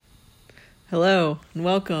Hello and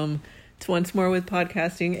welcome to Once More with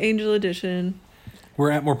Podcasting Angel Edition.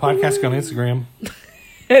 We're at Morepodcasting on Instagram.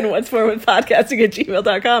 And Once More with Podcasting at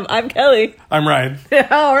gmail.com. I'm Kelly. I'm Ryan.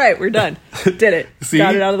 All right, we're done. Did it. See?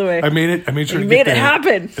 Got it out of the way. I made it. I made sure you to made get it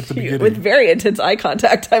happen. at the beginning. With very intense eye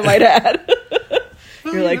contact, I might add.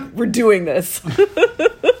 You're like, we're doing this.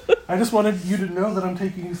 I just wanted you to know that I'm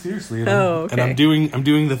taking you seriously. And okay. And I'm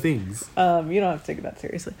doing the things. You don't have to take it that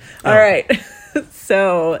seriously. All right.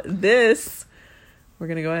 So we're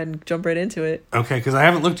going to go ahead and jump right into it. Okay, because I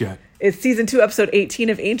haven't looked yet. It's season 2, episode 18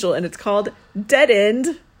 of Angel, and it's called Dead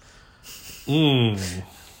End.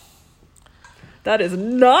 That is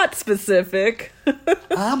not specific. But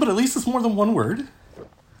at least it's more than one word.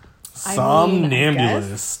 I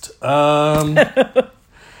Somnambulist. I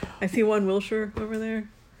see one Wilshire over there.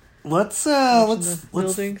 Let's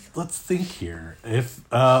buildings. Let's think here.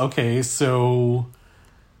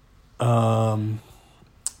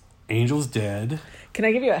 Angel's dead. Can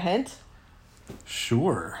I give you a hint?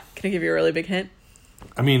 Sure. Can I give you a really big hint?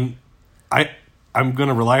 I mean, I'm going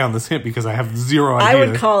to rely on this hint because I have zero idea. I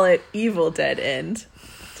would call it Evil Dead End.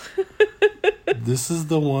 This is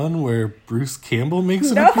the one where Bruce Campbell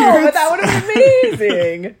makes an No, appearance? but that would have been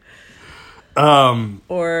amazing.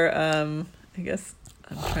 Or, I guess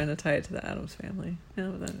I'm trying to tie it to the Addams Family.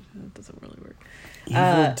 No, that doesn't really work.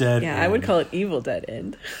 Evil Dead Yeah, End. I would call it Evil Dead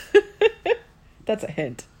End. That's a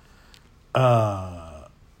hint.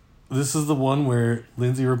 This is the one where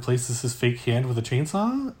Lindsay replaces his fake hand with a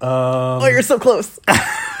chainsaw? Oh, you're so close.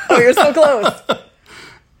 You're so close.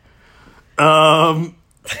 You're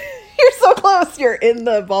so close. You're in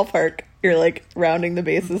the ballpark. You're like rounding the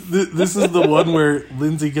bases. This is the one where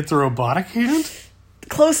Lindsay gets a robotic hand?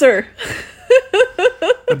 Closer.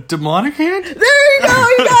 A demonic hand? There you go.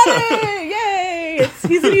 You got it. Yay.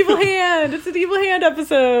 He's an evil hand. It's an evil hand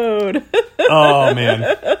episode. Oh, man.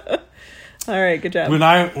 All right. Good job. When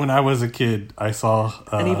I was a kid, I saw...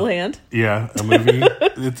 An evil hand? Yeah, a movie.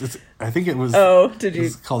 I think it was... Oh, did you?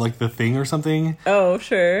 It's called like The Thing or something. Oh,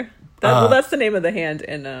 sure. That's the name of the hand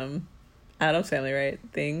in Addams Family, right?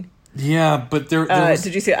 Thing. Yeah, but there was...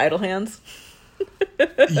 Did you see Idle Hands?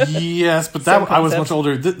 Yes, but I was much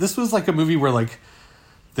older. This was like a movie where like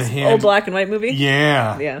the hand... Old black and white movie?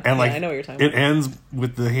 Yeah. Yeah. And like I know what you're talking about. It ends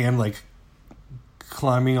with the hand like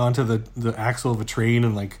climbing onto the axle of a train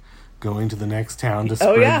and like going to the next town to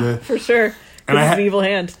spread for sure. And it's an evil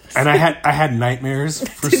hand. And I had nightmares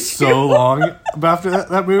for so long after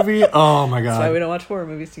that movie. Oh my god. That's why we don't watch horror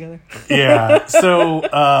movies together. Yeah. So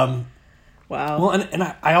wow. Well,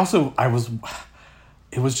 and I was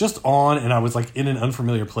it was just on, and I was like in an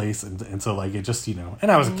unfamiliar place, and so like it just,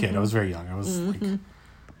 and I was a kid. I was very young. I was like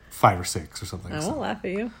 5 or 6 or something. I won't laugh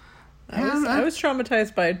at you. I was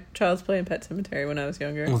traumatized by Child's Play and Pet Sematary when I was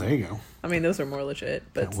younger. Well, there you go. I mean, those are more legit,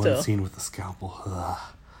 but that still. One scene with the scalpel. Ugh.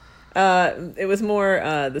 It was more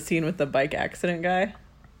the scene with the bike accident guy.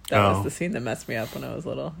 That was the scene that messed me up when I was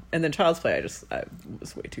little. And then Child's Play, I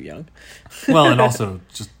was way too young. Well, and also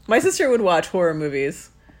just... My sister would watch horror movies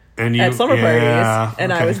at slumber parties,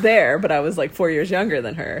 and okay. I was there, but I was like 4 years younger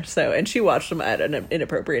than her. So, and she watched them at an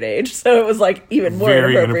inappropriate age, so it was like even more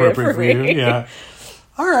inappropriate for me. You, yeah.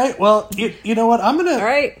 All right. Well, you know what? I'm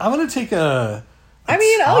gonna take a. I'll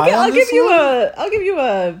give you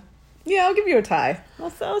a tie.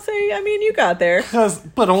 I'll say. I mean, you got there.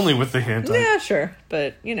 But only with the hint. Yeah, sure.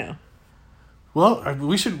 But Well,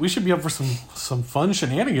 we should be up for some fun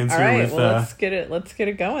shenanigans all here. Right. Well, let's get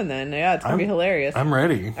it going then. Yeah, it's gonna be hilarious. I'm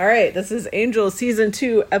ready. All right. This is Angel season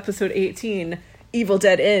 2, episode 18, Evil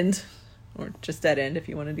Dead End, or just Dead End if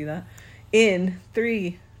you want to do that. In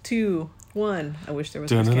 3, 2, 1. I wish there was.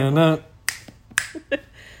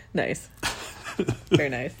 Nice. Very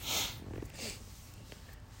nice.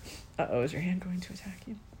 Uh-oh, is your hand going to attack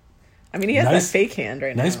you? I mean, he has that fake hand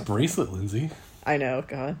right now. Nice bracelet, Lindsay. I know,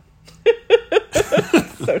 God.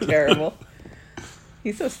 So terrible.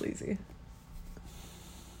 He's so sleazy.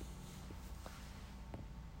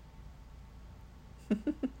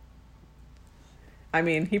 I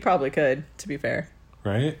mean, he probably could, to be fair.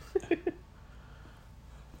 Right?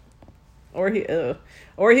 Or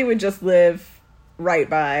he would just live right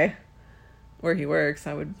by where he works.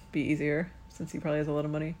 That would be easier, since he probably has a lot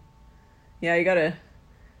of money. Yeah, you gotta...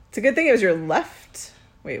 It's a good thing it was your left...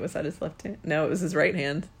 Wait, was that his left hand? No, it was his right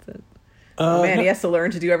hand. He has to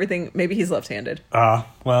learn to do everything. Maybe he's left-handed.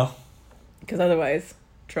 Well. Because otherwise,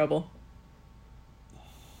 trouble.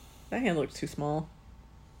 That hand looks too small.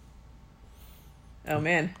 Oh,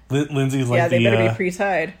 man. Lindsay's like they better be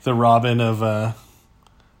pre-tied. The Robin of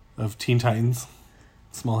Teen Titans.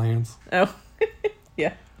 Small hands. Oh,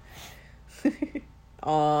 yeah.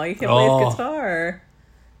 Aw, you can't play his guitar.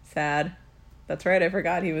 Sad. That's right. I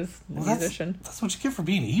forgot he was a musician. That's what you get for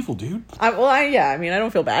being evil, dude. I mean, I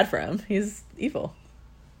don't feel bad for him. He's evil.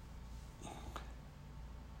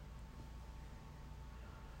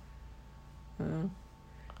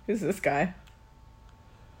 Who's this guy?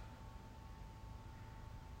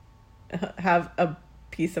 Have a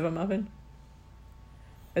piece of a muffin?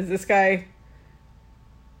 Is this guy...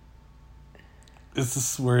 Is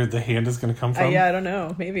this where the hand is going to come from? Yeah, I don't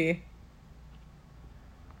know. Maybe.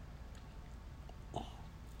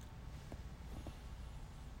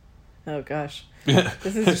 Oh, gosh.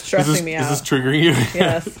 This is just stressing me out. Is this triggering you?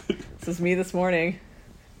 Yes. This is me this morning.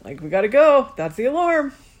 Like, we gotta go. That's the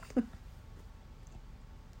alarm.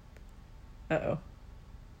 Uh-oh.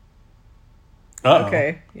 Uh-oh.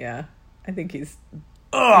 Okay, yeah. I think he's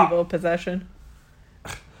evil possession.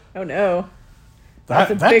 Oh, no.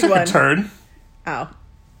 That big took one. a turn. Ow.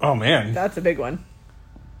 Oh, man. That's a big one.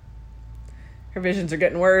 Her visions are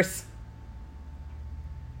getting worse.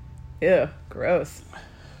 Ew, gross.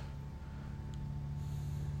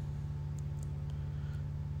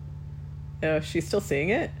 Oh, she's still seeing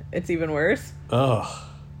it? It's even worse? Ugh.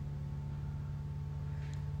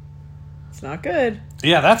 It's not good.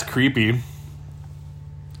 Yeah, that's creepy.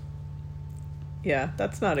 Yeah,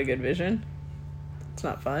 that's not a good vision. It's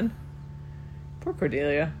not fun. Poor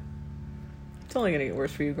Cordelia. It's only gonna get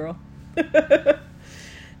worse for you, girl. Do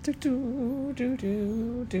do do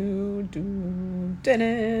do do do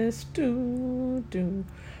Dennis do.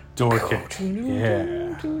 Door kick.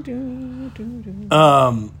 Yeah.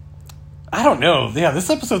 Do. I don't know. Yeah, this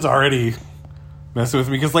episode's already messing with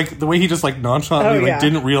me because, like, the way he just, like, nonchalantly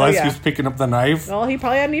didn't realize he was picking up the knife. Well, he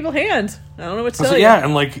probably had an evil hand. I don't know what to tell you. Yeah,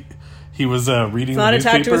 and, like, he was reading the newspaper. It's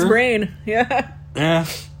not attached to his brain. Yeah. Yeah.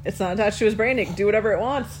 It's not attached to his brain. It can do whatever it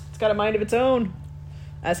wants. It's got a mind of its own,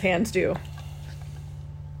 as hands do.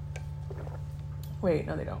 Wait,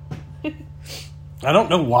 no, they don't. I don't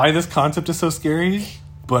know why this concept is so scary,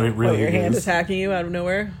 but it really your is. hand attacking you out of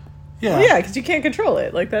nowhere? Yeah. Well, yeah, because you can't control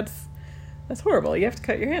it. Like, that's horrible. You have to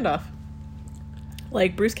cut your hand off.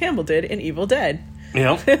 Like Bruce Campbell did in Evil Dead.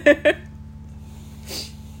 Yeah.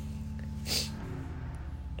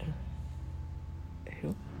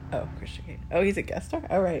 Who? Oh, Christian Kane. Oh, he's a guest star?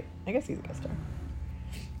 Oh, right. I guess he's a guest star.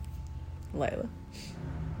 Lila.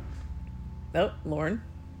 Oh, Lauren.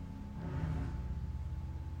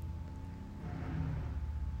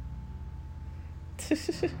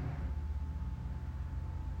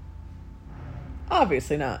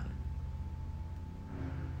 Obviously not.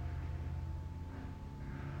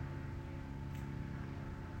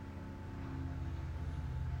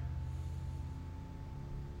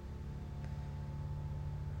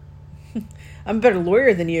 I'm a better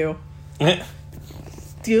lawyer than you.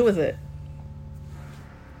 Deal with it.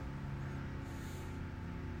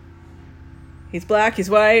 He's black, he's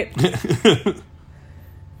white.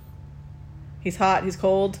 He's hot, he's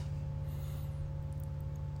cold.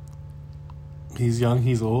 He's young,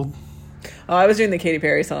 he's old. Oh, I was doing the Katy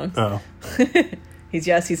Perry song. Oh. He's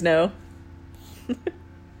yes, he's no.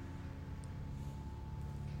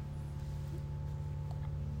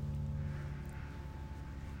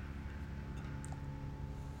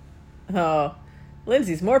 Oh,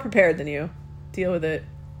 Lindsay's more prepared than you. Deal with it.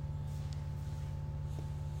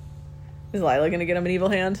 Is Lila gonna get him an evil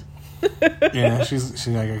hand? Yeah, she's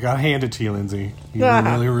like, I gotta hand it to you, Lindsay. You're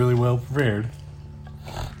really, really well prepared.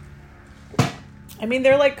 I mean,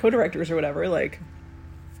 they're like co-directors or whatever. Like,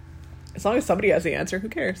 as long as somebody has the answer, who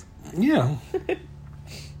cares? Yeah.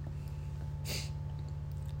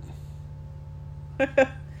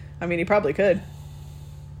 I mean, he probably could.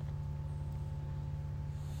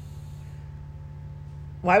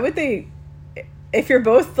 Why would they... If you're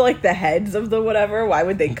both, like, the heads of the whatever, why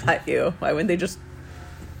would they cut you? Why wouldn't they just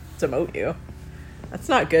demote you? That's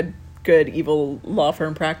not good evil law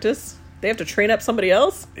firm practice. They have to train up somebody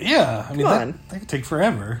else? Yeah. I mean, that could take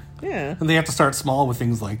forever. Yeah. And they have to start small with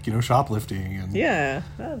things like, shoplifting and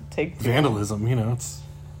that'd take vandalism, it's...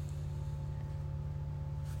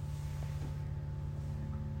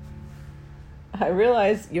 I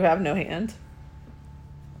realize you have no hand.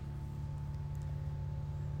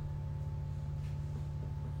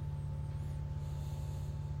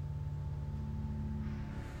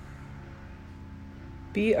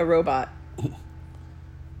 Be a robot.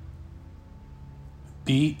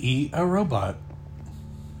 Be a robot.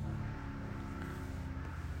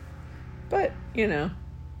 But,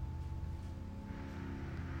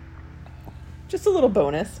 just a little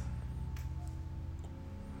bonus.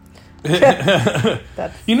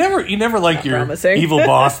 You never like your promising. evil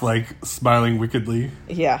boss like smiling wickedly.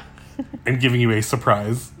 Yeah. And giving you a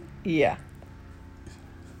surprise. Yeah.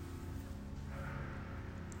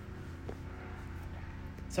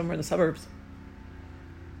 Somewhere in the suburbs.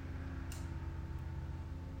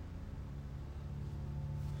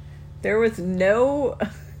 There was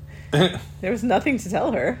nothing to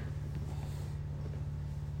tell her.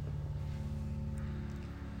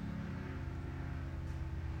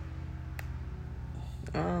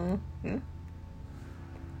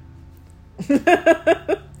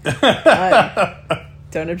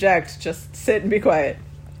 Don't object. Just sit and be quiet.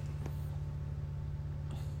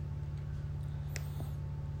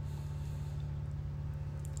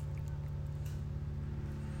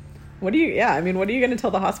 What are you going to tell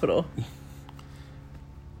the hospital?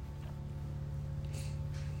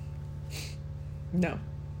 No.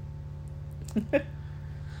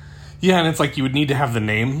 Yeah, and it's like you would need to have the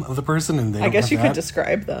name of the person, and they I guess you could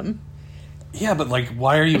describe them. Yeah, but like,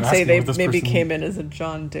 why are you and asking say they if this maybe person... came in as a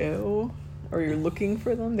John Doe, or you're looking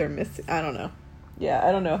for them? They're missing. I don't know. Yeah,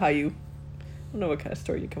 I don't know what kind of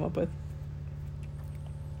story you come up with.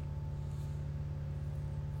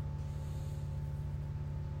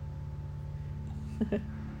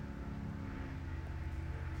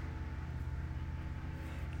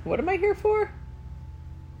 What am I here for?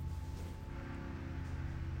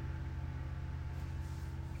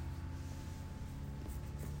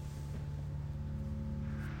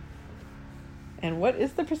 And what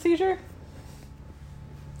is the procedure?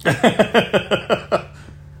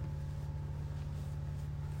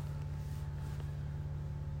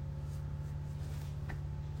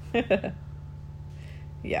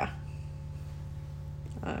 Yeah.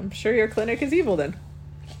 I'm sure your clinic is evil then.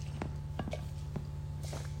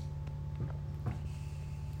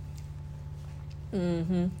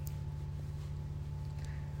 Mm-hmm.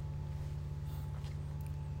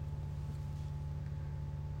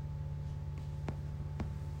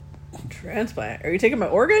 Transplant. Are you taking my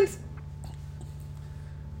organs?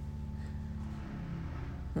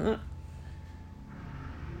 Huh.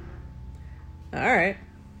 All right.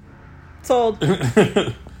 Sold.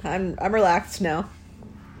 I'm relaxed now.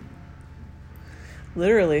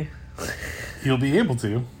 Literally. You'll be able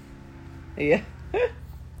to. Yeah.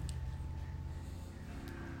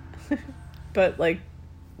 But like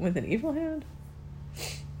with an evil hand?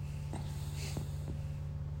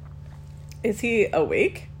 Is he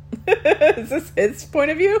awake? Is this his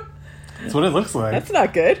point of view? That's what it looks like. That's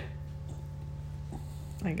not good.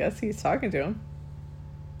 I guess he's talking to him.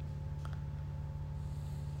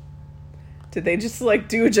 Did they just like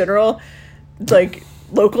do a general like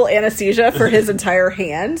local anesthesia for his entire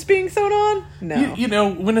hand being sewn on? No. You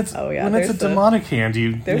know, when it's when it's a demonic hand,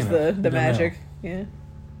 there's the magic. Know. Yeah.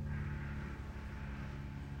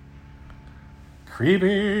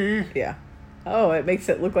 Creepy. Yeah. Oh, it makes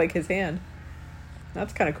it look like his hand.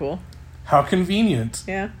 That's kind of cool. How convenient.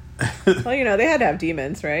 Yeah. Well, you know, they had to have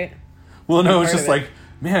demons, right? Well, no, it's just like,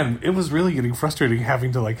 man, it was really getting frustrating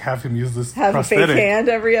having to like have him use this prosthetic. A fake hand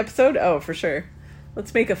every episode? Oh, for sure.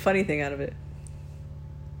 Let's make a funny thing out of it.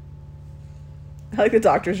 I like the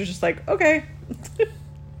doctors are just like, okay.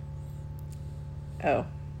 Oh.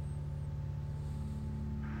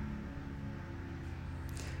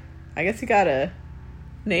 I guess he got a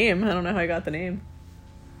name. I don't know how he got the name.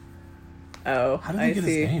 Oh, how did he get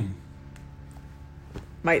his name?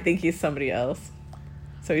 Might think he's somebody else.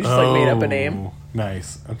 So he just like made up a name.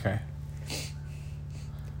 Nice. Okay.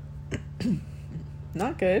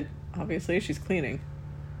 Not good. Obviously, she's cleaning.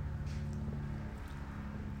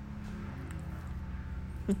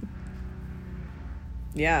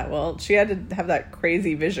 Yeah, well, she had to have that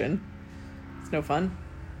crazy vision. It's no fun.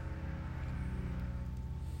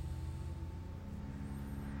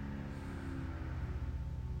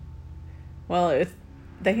 Well, if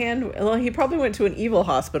the hand... Well, he probably went to an evil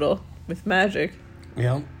hospital with magic.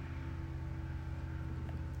 Yeah.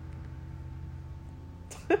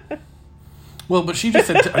 Well, but she just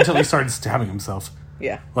said until he started stabbing himself.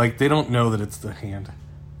 Yeah. Like, they don't know that it's the hand.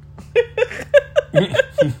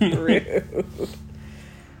 Rude.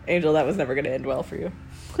 Angel, that was never going to end well for you.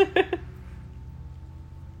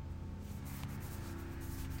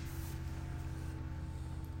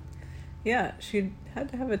 Yeah, she had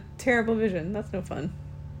to have a terrible vision. That's no fun.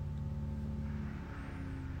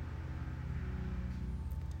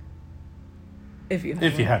 If you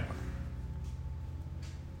had one.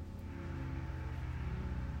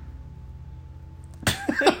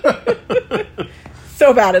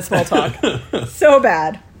 So bad at small talk. So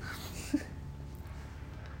bad.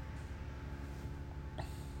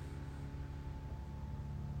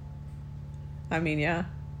 I mean, yeah.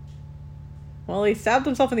 Well, he stabbed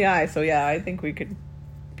himself in the eye, so yeah, I think we could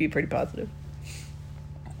be pretty positive.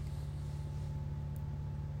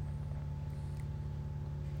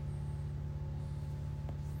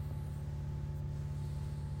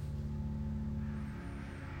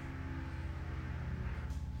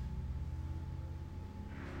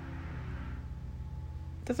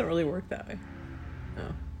 doesn't really work that way.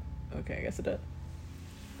 Oh. Okay, I guess it does.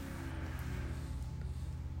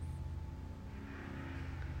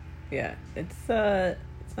 Yeah, it's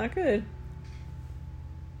not good.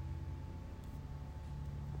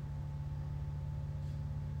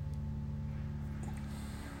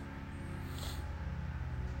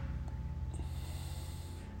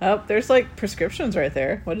 Oh, there's like prescriptions right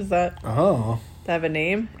there. What is that? Oh. They have a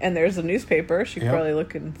name, and there's a newspaper. She could Yep. probably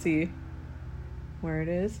look and see where it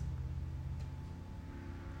is.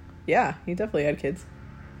 Yeah, he definitely had kids.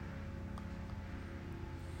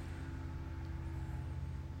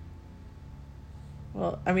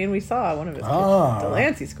 Well, I mean, we saw one of his kids at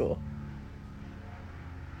Delancey School.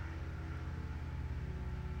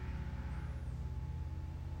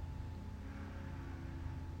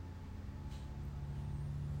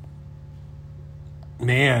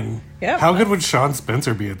 Man. Yeah. How good would Sean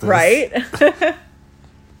Spencer be at this? Right?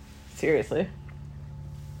 Seriously.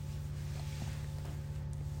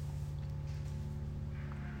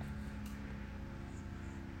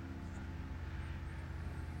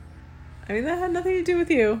 I mean, that had nothing to do with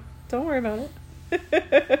you. Don't worry about it.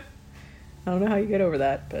 I don't know how you get over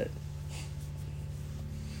that, but...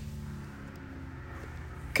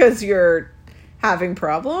 Because you're having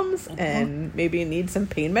problems and maybe need some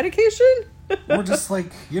pain medication? Or just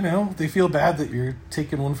like, they feel bad that you're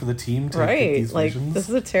taking one for the team to get these Like, visions. this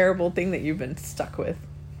is a terrible thing that you've been stuck with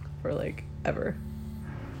for, like, ever.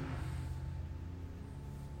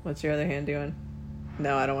 What's your other hand doing?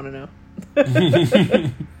 No, I don't want to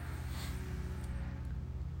know.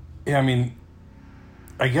 Yeah, I mean,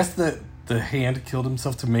 I guess that the hand killed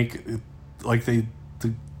himself to make it, like the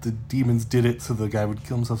demons did it so the guy would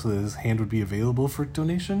kill himself so that his hand would be available for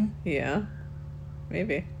donation. Yeah,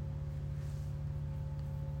 maybe.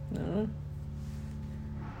 No.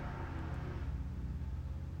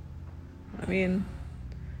 I mean,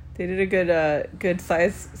 they did a good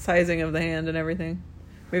sizing of the hand and everything.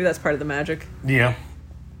 Maybe that's part of the magic. Yeah.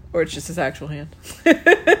 Or it's just his actual hand.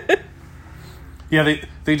 Yeah,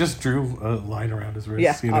 they just drew a line around his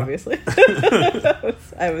wrist. Yeah, obviously.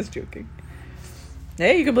 I was joking.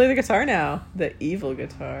 Hey, you can play the guitar now. The evil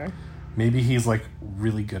guitar. Maybe he's like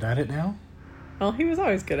really good at it now. Well, he was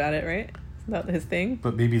always good at it, right? Isn't that his thing?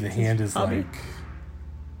 But maybe the hand is hobby? like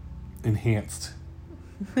enhanced.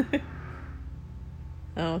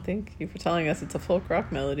 Oh, thank you for telling us it's a folk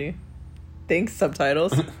rock melody. Thanks,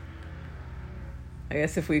 subtitles. I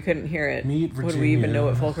guess if we couldn't hear it, would we even know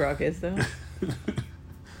what folk rock is, though?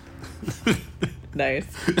 Nice.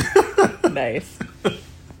 Nice.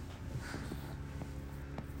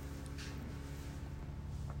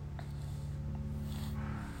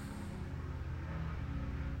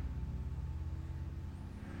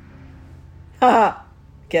 Haha.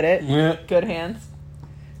 Get it? Yeah. Good hands.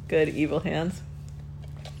 Good evil hands.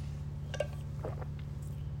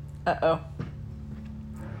 Uh-oh.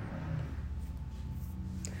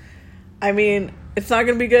 I mean, it's not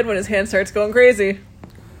going to be good when his hand starts going crazy.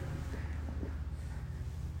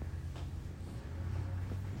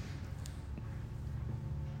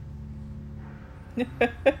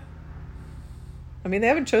 I mean, they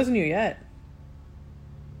haven't chosen you yet.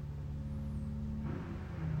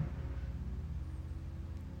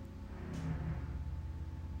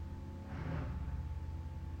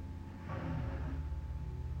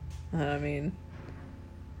 I mean...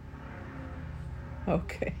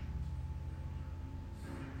 Okay.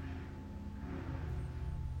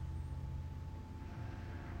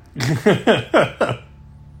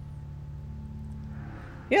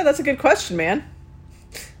 Yeah, that's a good question, man.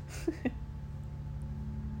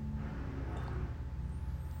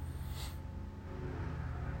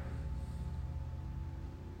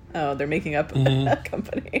 Oh, they're making up a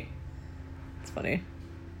company. It's funny.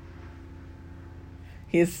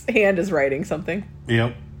 His hand is writing something.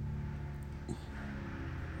 Yep.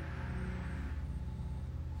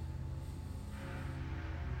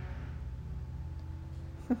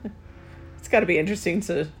 It's got to be interesting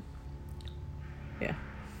to...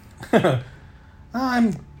 Yeah.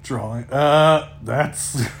 I'm drawing.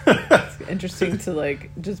 That's... It's interesting to,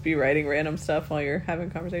 like, just be writing random stuff while you're having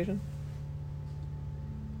a conversation.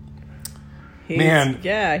 Man.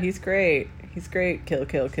 Yeah, he's great. He's great. Kill,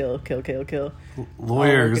 kill, kill, kill, kill, kill.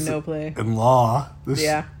 Lawyers no play. and law.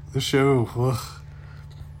 Yeah. This show. Ugh.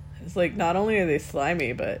 It's like, not only are they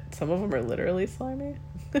slimy, but some of them are literally slimy.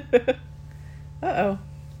 Uh-oh.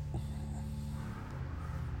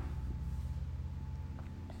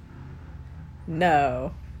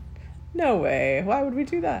 No. No way. Why would we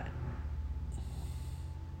do that?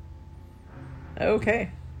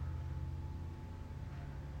 Okay.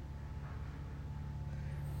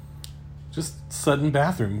 Just sudden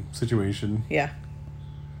bathroom situation. Yeah.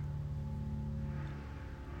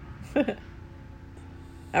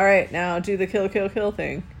 All right, now do the kill, kill, kill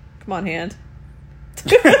thing. Come on, hand.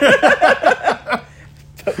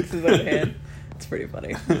 Pokes his own hand. It's pretty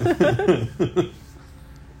funny.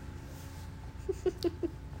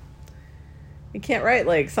 You can't write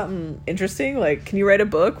like something interesting? Like, can you write a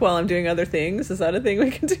book while I'm doing other things? Is that a thing we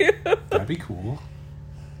can do? That'd be cool.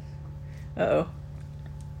 Uh-oh.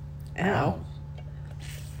 Ow.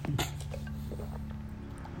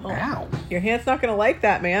 Ow. Your hand's not going to like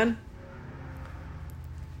that, man.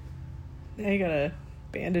 Now you got to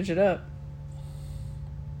bandage it up.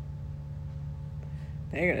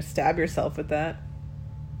 Now you're going to stab yourself with that.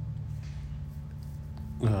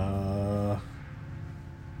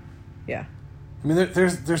 Yeah. I mean,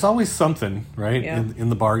 there's always something, right? Yeah. In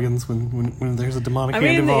the bargains when there's a demonic hand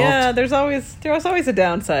involved. Yeah, there's always a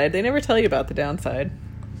downside. They never tell you about the downside.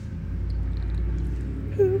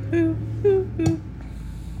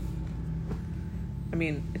 I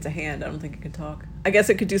mean, it's a hand. I don't think it can talk. I guess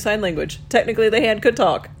it could do sign language. Technically, the hand could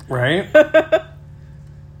talk. Right?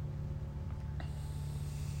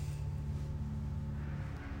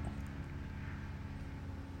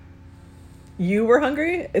 You were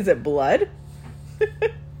hungry? Is it blood?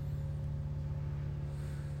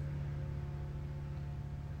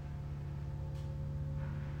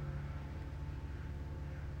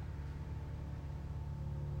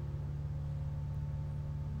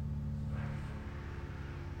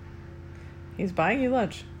 He's buying you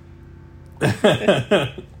lunch.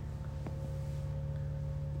 I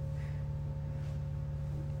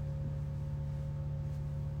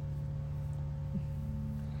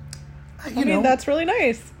mean, that's really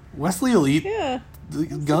nice. Wesley will eat. Yeah. The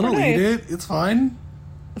gun will eat it. It's fine.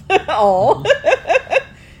 Oh.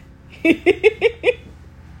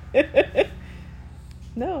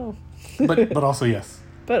 No. But also yes.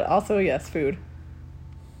 But also yes, food.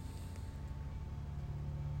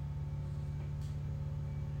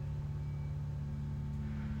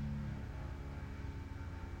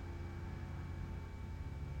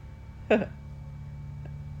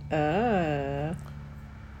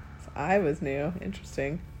 I was new.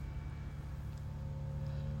 Interesting.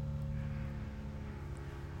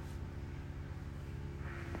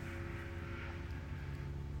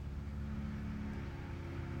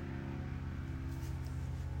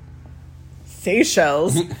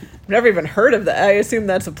 Seychelles. I've never even heard of that. I assume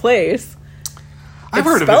that's a place. I've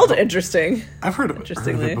heard spelled of it. interesting. I've heard of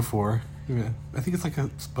it before. Yeah. I think it's like a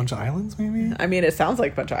bunch of islands, maybe? I mean, it sounds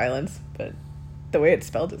like a bunch of islands, but the way it's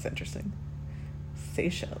spelled is interesting.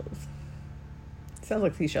 Seychelles. Sounds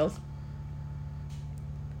like seashells.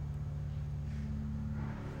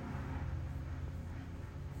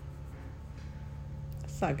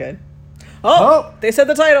 That's not good. Oh! They said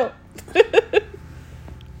the title!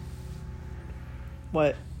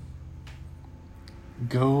 What?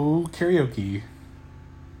 Go karaoke.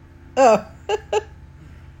 Oh.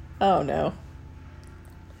 Oh, no.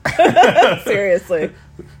 Seriously.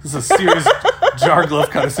 This is a serious jar glove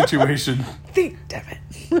kind of situation. Damn it.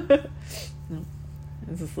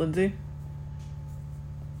 Is this Lindsay?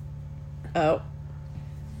 Oh.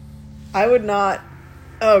 I would not...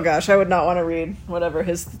 Oh, gosh. I would not want to read whatever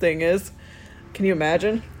his thing is. Can you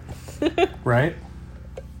imagine? Right?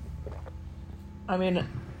 I mean,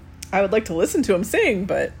 I would like to listen to him sing,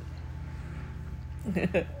 but...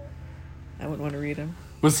 I wouldn't want to read him.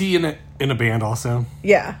 Was he in a band also?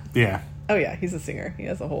 Yeah. Yeah. Oh, yeah. He's a singer. He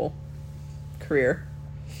has a whole career.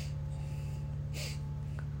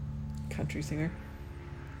 Country singer.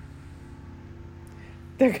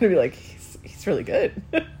 They're going to be like, he's really good.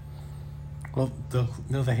 Well, they'll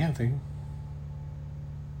know the hand thing.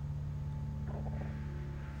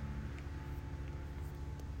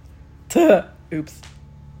 Oops.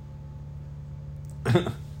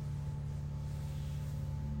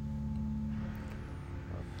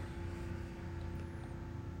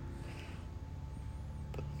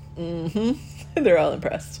 Mm-hmm. They're all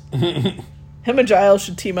impressed. Him and Giles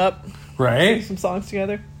should team up. Right? Sing some songs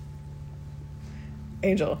together.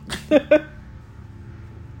 Angel.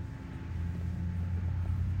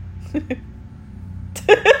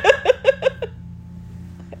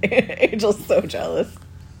 Angel's so jealous.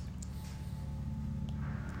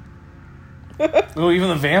 Oh, even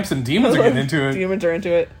the vamps and demons are getting into it. Demons are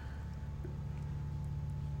into it.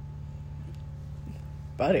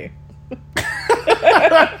 Buddy.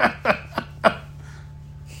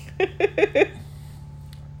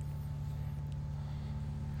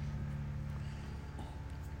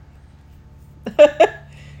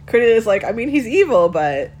 Cordelia's like, I mean, he's evil,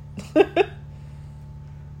 but...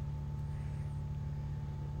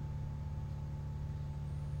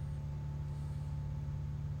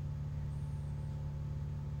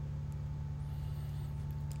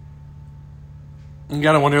 You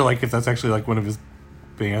gotta wonder, like, if that's actually, like, one of his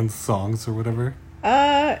band's songs or whatever.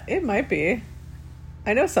 It might be.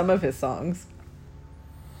 I know some of his songs.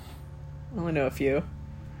 I only know a few.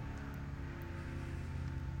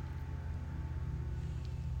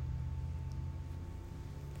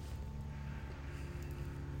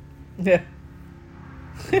 Yeah.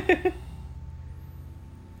 You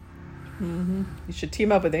should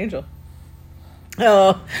team up with Angel.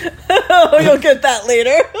 Oh, oh, you'll get that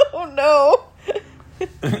later. Oh no.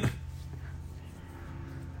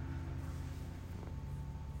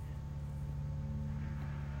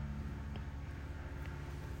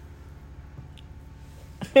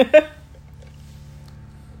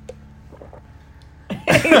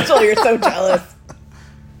 Angel, you're so jealous.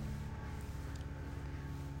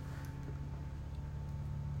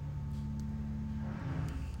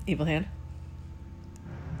 Evil hand.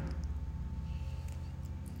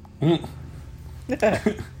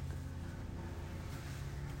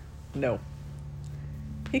 No.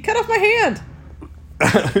 He cut off my hand.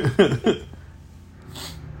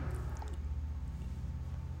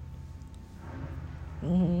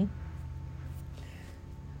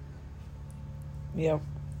 Yep.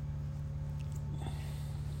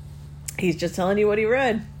 He's just telling you what he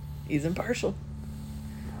read. He's impartial.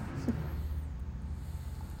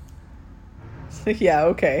 Yeah,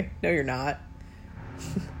 okay. No, you're not.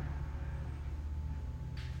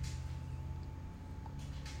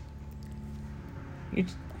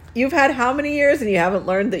 You've had how many years and you haven't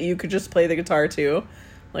learned that you could just play the guitar too?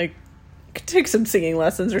 Like, could take some singing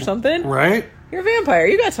lessons or something. Right? You're a vampire.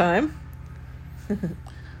 You got time.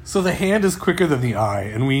 So the hand is quicker than the eye,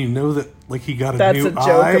 and we know that, like, he got a That's new a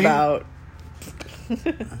joke eye. about.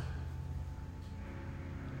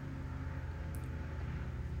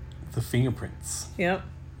 The fingerprints. Yep.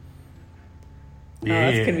 Yeah.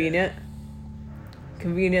 Oh, that's convenient.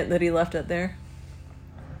 Convenient that he left it there.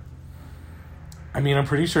 I mean, I'm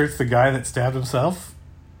pretty sure it's the guy that stabbed himself.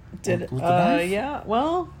 Did with the knife? Yeah.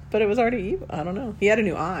 Well, but it was already evil. I don't know. He had a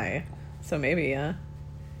new eye, so maybe I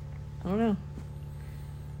don't know.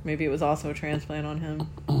 Maybe it was also a transplant on him.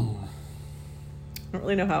 I don't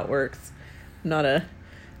really know how it works. I'm not a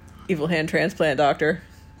evil hand transplant doctor.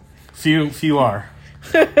 Few are.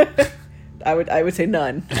 I would say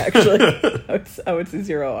none, actually. I would say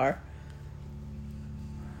 0 are.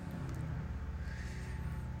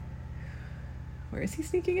 Where is he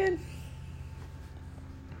sneaking in?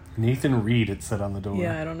 Nathan Reed, it said on the door.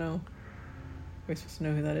 Yeah, I don't know. Are we supposed to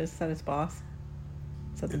know who that is? Is that his boss?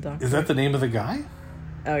 Is that the doctor? Is that the name of the guy?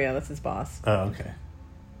 Oh, yeah, that's his boss. Oh, okay.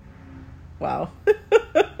 Wow.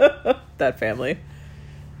 That family.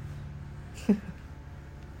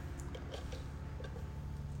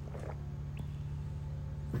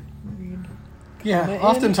 Yeah, Comma in?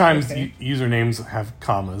 oftentimes Okay. usernames have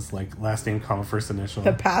commas, like last name, comma, first initial.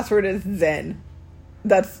 The password is Zen.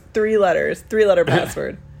 That's 3 letters. 3-letter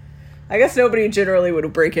password. I guess nobody generally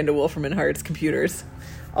would break into Wolfram and Hart's computers.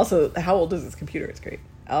 Also, how old is this computer? It's great.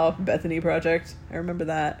 Oh, Bethany Project. I remember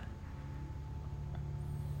that.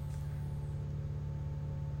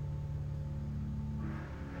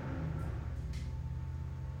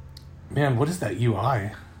 Man, what is that UI?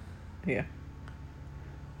 Yeah.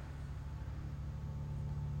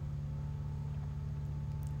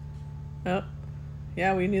 Oh.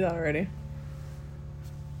 Yeah, we knew that already.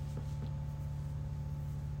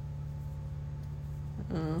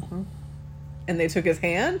 Uh-huh. And they took his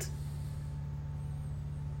hand?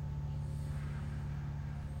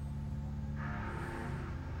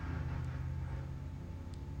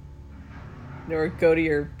 Or go to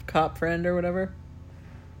your cop friend or whatever?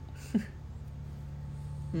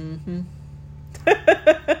 Mm-hmm.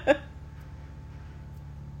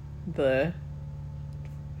 The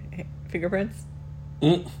fingerprints?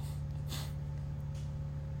 Mm.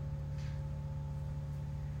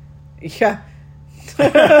 Yeah.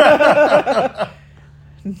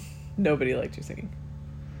 Nobody liked you singing.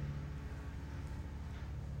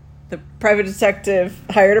 The private detective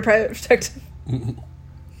hired a private detective.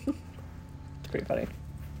 It's pretty funny.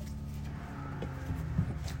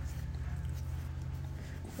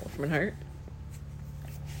 Wolfram and Hart.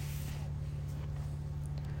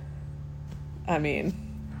 I mean,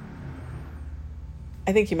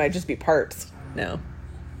 I think he might just be parts now.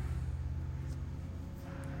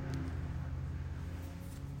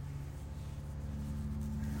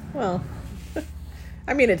 Well,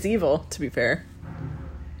 I mean, it's evil, to be fair.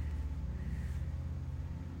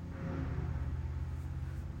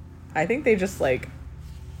 I think they just, like,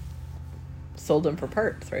 sold him for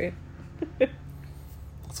parts, right?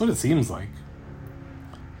 That's what it seems like.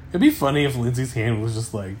 It'd be funny if Lindsay's hand was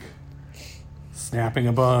just, like, snapping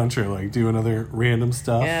a bunch or like doing other random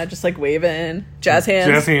stuff. Yeah, just like waving. Jazz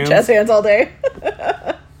hands. Jazz hands all day.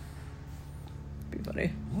 Be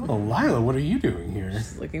funny. Oh, Lila, what are you doing here?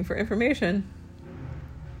 Just looking for information.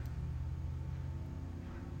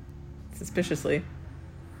 Suspiciously.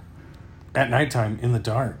 At nighttime, in the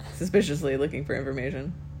dark. Suspiciously looking for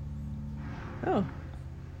information. Oh.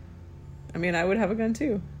 I mean, I would have a gun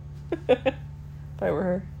too. If I were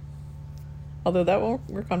her. Although that won't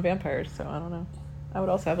work on vampires, so I don't know. I would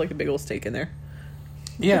also have like a big old stake in there.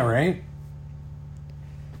 Yeah, right?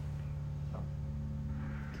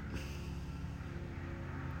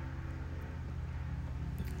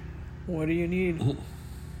 What do you need? What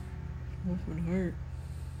would hurt?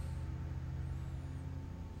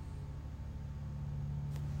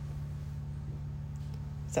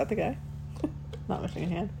 Is that the guy? Not missing a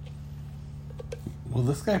hand. Well,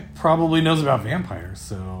 this guy probably knows about vampires,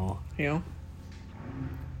 so... You know?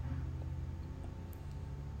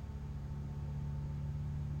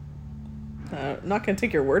 I'm not gonna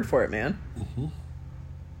take your word for it, man. Mm-hmm.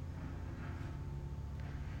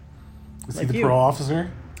 Is Like he the you. parole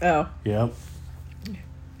officer? Oh. Yep.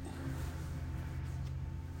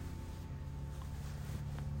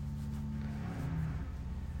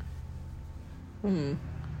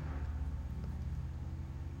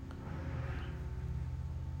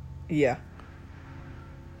 Yeah.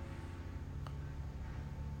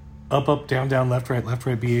 Up, down, left,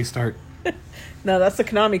 right, BA, start. No, that's the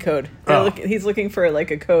Konami code. He's looking for like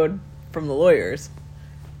a code from the lawyers.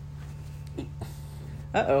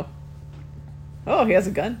 Uh-oh. Oh, he has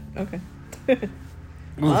a gun? Okay.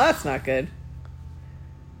 Well, that's not good.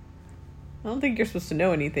 I don't think you're supposed to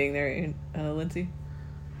know anything there, Lindsay.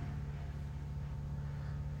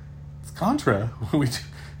 It's Contra.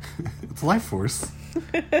 It's Life Force.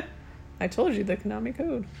 I told you the Konami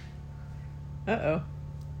code. Uh-oh.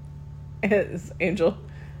 It's Angel.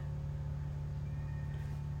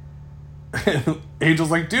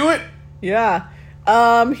 Angel's like, do it! Yeah.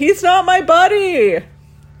 He's not my buddy.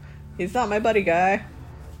 He's not my buddy guy.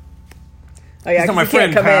 Oh yeah, he's not my he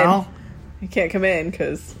friend, can't come pal. in. He can't come in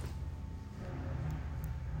because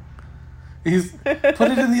he's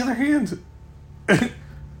put it in the other hand.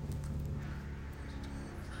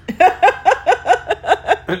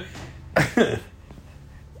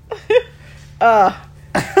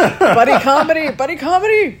 buddy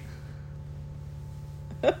comedy.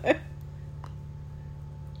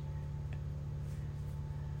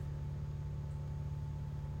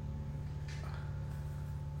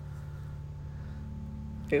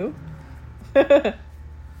 Who?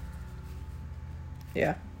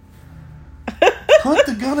 Yeah. Put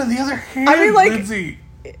the gun in the other hand, I mean, like, Lindsay.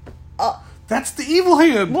 That's the evil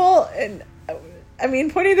hand. Well, and I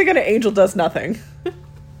mean, pointing the gun at Angel does nothing.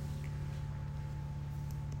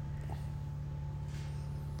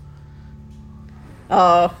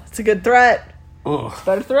 Oh, it's a good threat. Ugh. It's a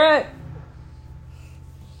better threat.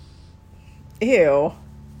 Ew.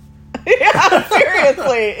 Yeah,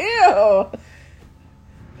 seriously. Ew.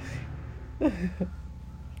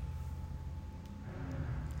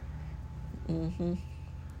 Mm-hmm.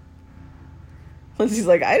 Lindsay's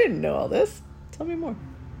like, I didn't know all this. Tell me more.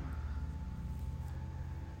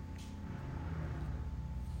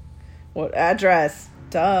 What address?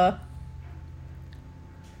 Duh.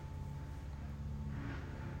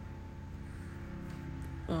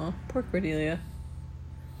 Oh, poor Cordelia.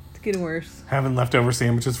 It's getting worse. Having leftover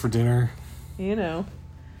sandwiches for dinner. You know.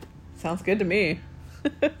 Sounds good to me.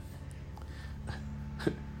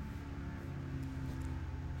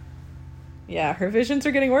 Yeah, her visions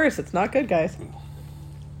are getting worse. It's not good, guys.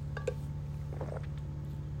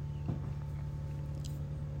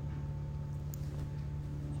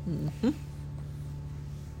 Mm-hmm.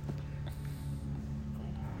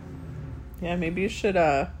 Yeah, maybe you should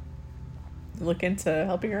look into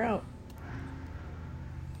helping her out.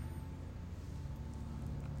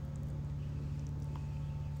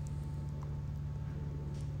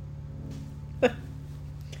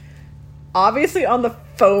 Obviously on the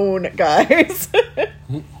phone, guys.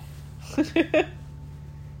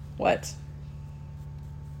 What?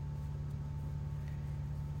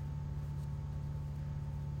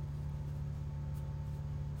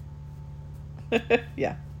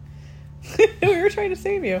 Yeah. We were trying to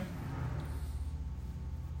save you.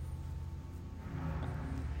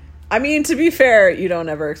 I mean, to be fair, you don't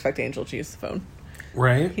ever expect Angel to use the phone.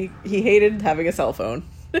 Right? He hated having a cell phone.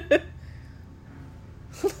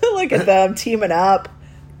 Look at them teaming up.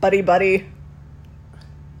 Buddy, buddy.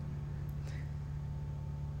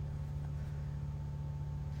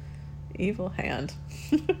 Evil hand.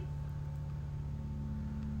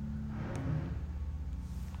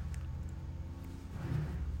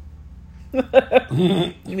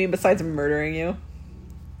 You mean besides murdering you?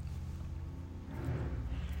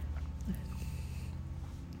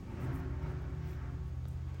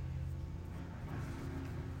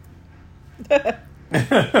 You're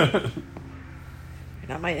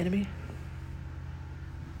not my enemy.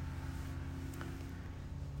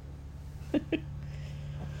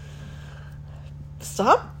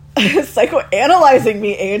 Stop psychoanalyzing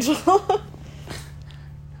me, Angel.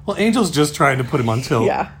 Well, Angel's just trying to put him on tilt.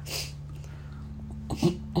 Yeah.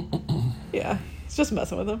 Yeah, he's just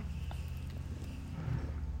messing with him.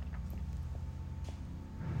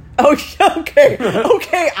 Oh, okay.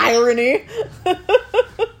 Okay, irony.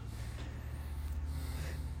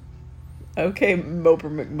 Okay, Moper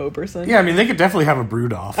McMoperson. Yeah, I mean, they could definitely have a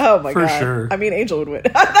brood off. Oh my god. For sure. I mean, Angel would win.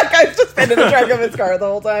 That guy's just been in the trunk of his car the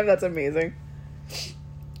whole time. That's amazing.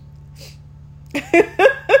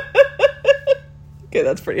 Okay,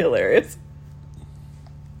 that's pretty hilarious.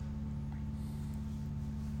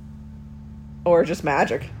 Or just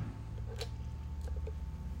magic.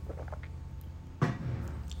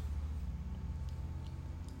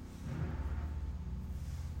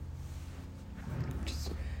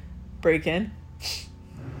 Just break in.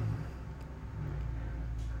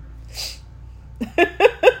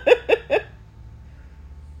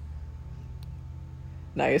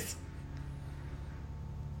 Nice.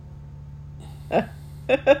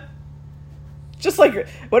 Just like,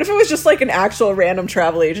 what if it was just like an actual random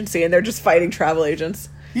travel agency and they're just fighting travel agents?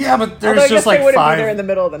 Yeah, but there's Although I guess just like they wouldn't be five there in the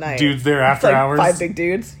middle of the night. dudes there after It's like hours. 5 big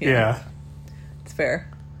dudes. Yeah. It's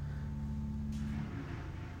fair.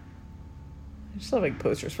 I just love like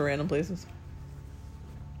posters for random places.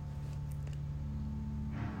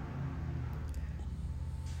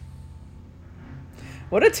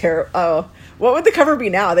 What a terrible... Oh, what would the cover be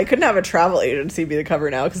now? They couldn't have a travel agency be the cover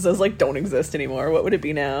now because those like don't exist anymore. What would it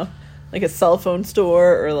be now? Like a cell phone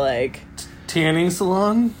store or like... Tanning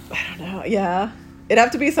salon? I don't know. Yeah. It'd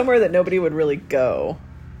have to be somewhere that nobody would really go.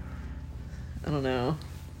 I don't know.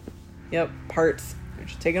 Yep. Parts. You're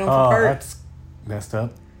just taking them for parts. That's messed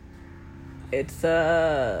up. It's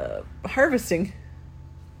harvesting.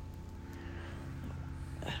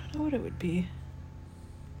 I don't know what it would be.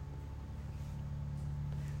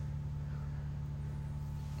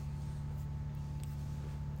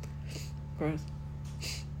 Gross.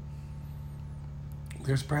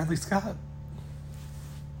 There's Bradley Scott.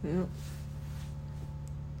 Yep.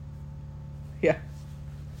 Yeah.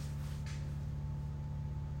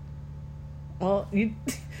 Well, you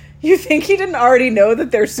think he didn't already know that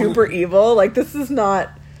they're super evil? Like, this is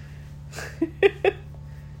not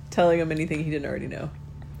telling him anything he didn't already know.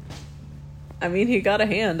 I mean, he got a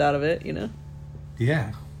hand out of it, you know?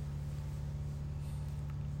 Yeah.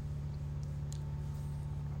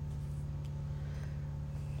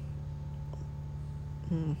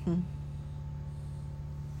 Mm-hmm.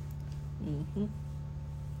 Mm-hmm.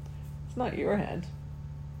 It's not your hand.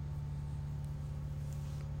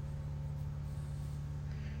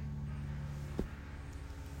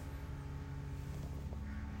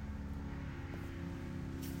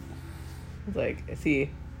 It's like, is he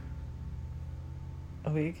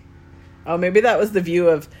awake? Oh, maybe that was the view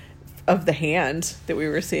of the hand that we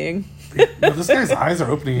were seeing. No, this guy's eyes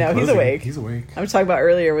are opening and No, closing. he's awake. He's awake. I was talking about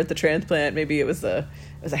earlier with the transplant. Maybe it was a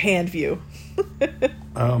hand view.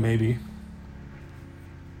 Oh, maybe.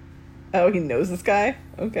 Oh, he knows this guy?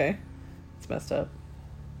 Okay. It's messed up.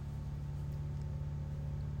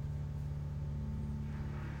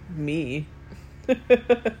 Me.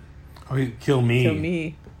 Oh, he'd kill me. Kill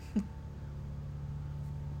me.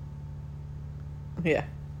 Yeah.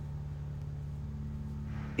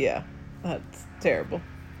 Yeah. That's terrible.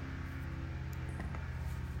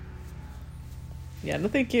 Yeah, no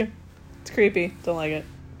thank you. It's creepy. Don't like it.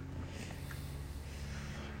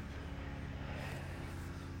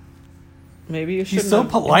 Maybe you should. He's so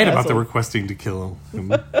polite about the requesting to kill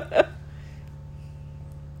him.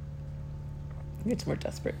 He gets more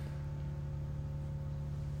desperate.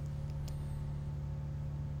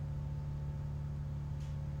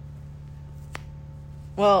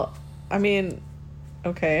 Well, I mean,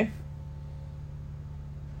 okay.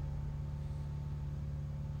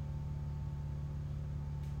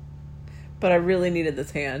 But I really needed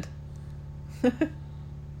this hand.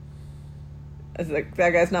 Is that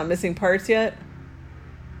guy's not missing parts yet?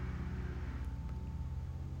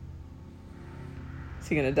 Is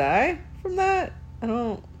he gonna die from that?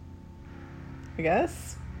 I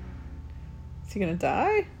guess. Is he gonna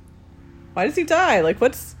die? Why does he die? Like,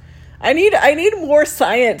 what's... I need more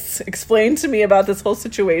science explained to me about this whole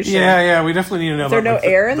situation. Yeah, we definitely need to know Is there about no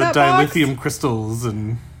air in the that box? dilithium crystals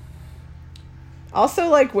and... Also,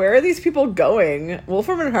 like, where are these people going?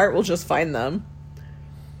 Wolfram and Hart will just find them.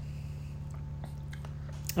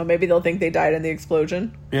 Oh, maybe they'll think they died in the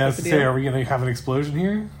explosion. Yeah, I was to say, are we going to have an explosion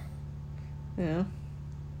here? Yeah.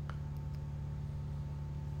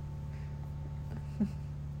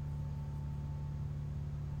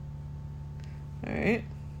 Alright.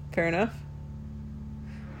 Fair enough.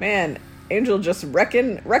 Man, Angel just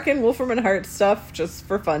wrecking Wolfram and Hart stuff just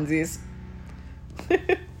for funsies.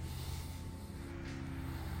 They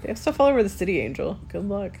have stuff all over the city, Angel. Good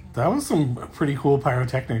luck. That was some pretty cool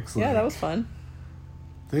pyrotechnics. Yeah, that was fun.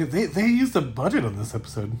 They used a budget on this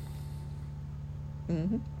episode.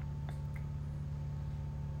 Mm-hmm.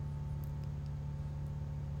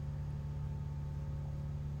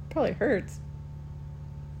 Probably hurts.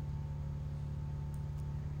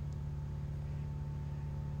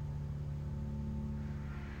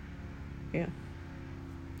 Yeah.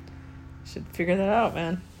 Should figure that out,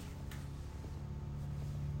 man.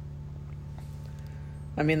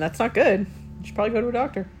 I mean, that's not good. You should probably go to a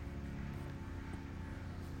doctor.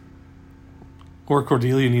 Or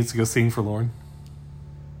Cordelia needs to go sing for Lauren.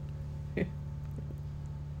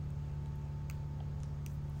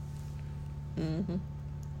 Mm-hmm.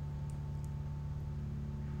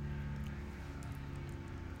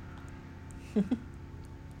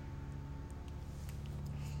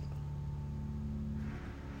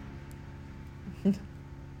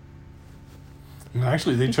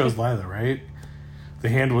 Actually, they chose Lila, right? The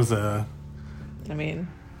hand was a... I mean...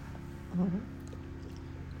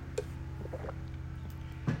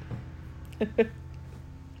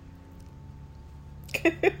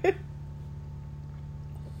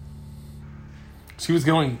 She was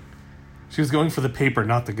going for the paper,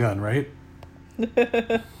 not the gun, right?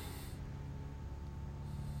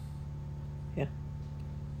 Yeah.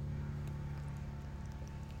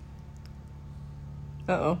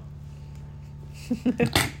 Uh-oh.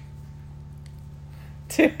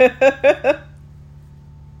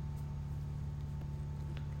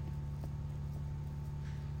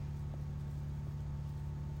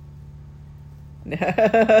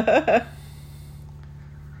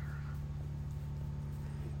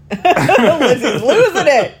 Lindsay's losing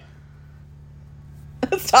it.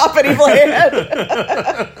 Stop it, evil hand.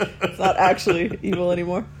 It's not actually evil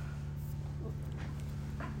anymore.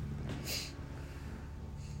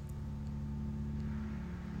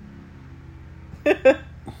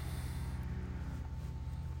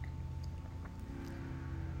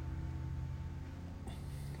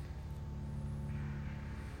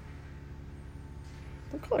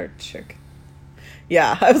 Don't call her a chick.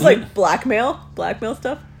 Yeah, I was like, blackmail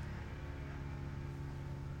stuff.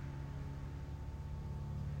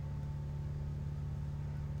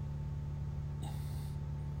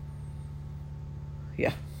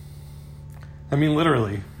 Yeah. I mean,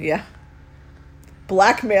 literally. Yeah.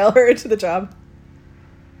 Blackmail her into the job.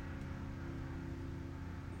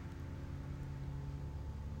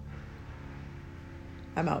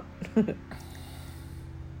 I'm out.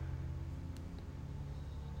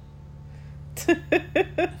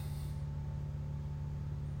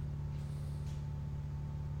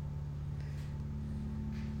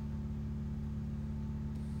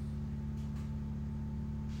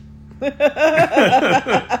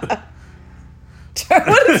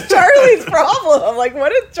 What is Charlie's problem? Like,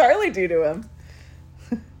 what did Charlie do to him?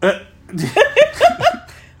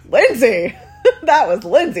 Lindsay! That was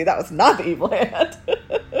Lindsay. That was not the evil hand.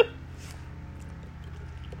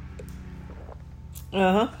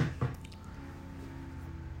 Uh-huh.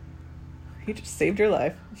 He just saved your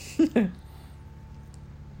life. They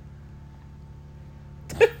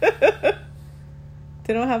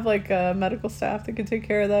don't have, like, medical staff that can take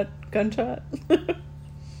care of that gunshot.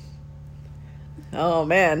 Oh,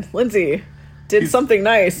 man. Lindsay did something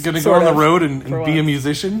nice. Gonna go on the road and be once. a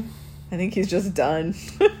musician? I think he's just done.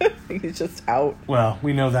 I think he's just out. Well,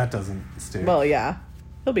 we know that doesn't stick. Well, yeah.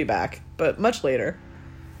 He'll be back, but much later.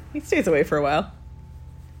 He stays away for a while.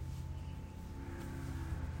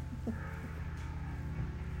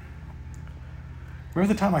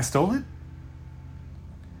 Remember the time I stole it?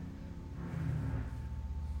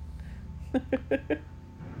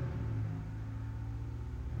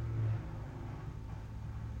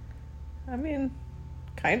 I mean,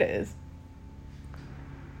 kinda is.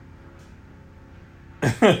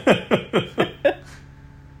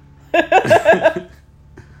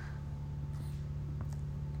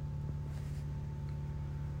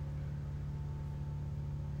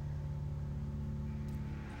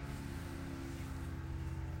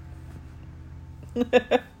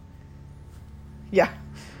 Yeah.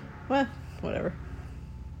 Well, whatever.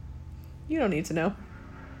 You don't need to know.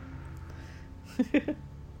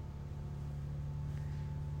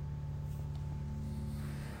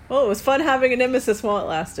 Well, it was fun having a nemesis while it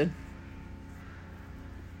lasted.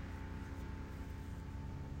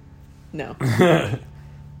 No.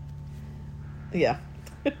 Yeah.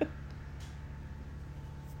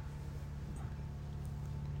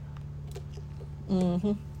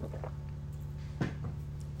 Mm-hmm.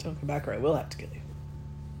 Don't come back or I will have to kill you.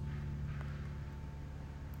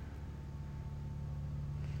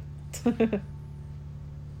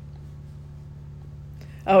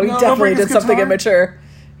 Oh, he definitely did something immature.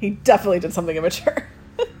 He definitely did something immature.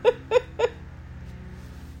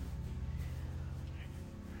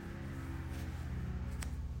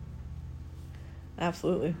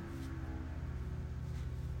 Absolutely.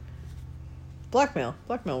 Blackmail.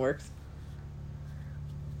 Blackmail works.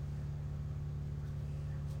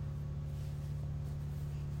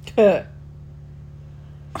 Did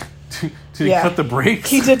he cut the brakes?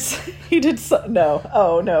 He did no.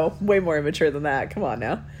 Oh, no. Way more immature than that. Come on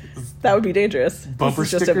now. That would be dangerous. Bumper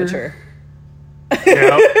this is sticker? just immature.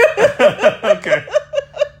 Yeah. Okay.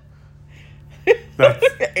 That's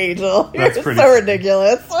Angel. That's You're pretty so funny.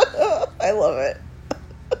 ridiculous. I love it.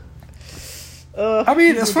 I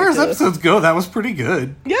mean, as far as episodes go, that was pretty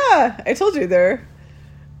good. Yeah, I told you they're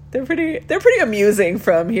pretty amusing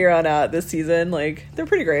from here on out this season. Like, they're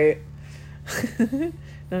pretty great.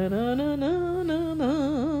 Na, na, na, na, na,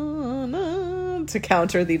 na, na, to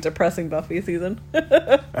counter the depressing Buffy season.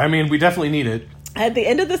 I mean, we definitely need it. At the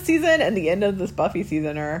end of the season and the end of this Buffy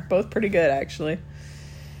season are both pretty good, actually.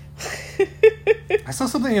 I saw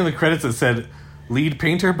something in the credits that said lead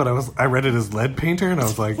painter, but I read it as lead painter, and I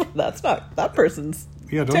was like, That's not, that person's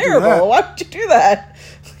yeah, don't terrible. do that. Why would you do that?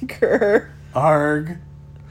 Grr. Arg.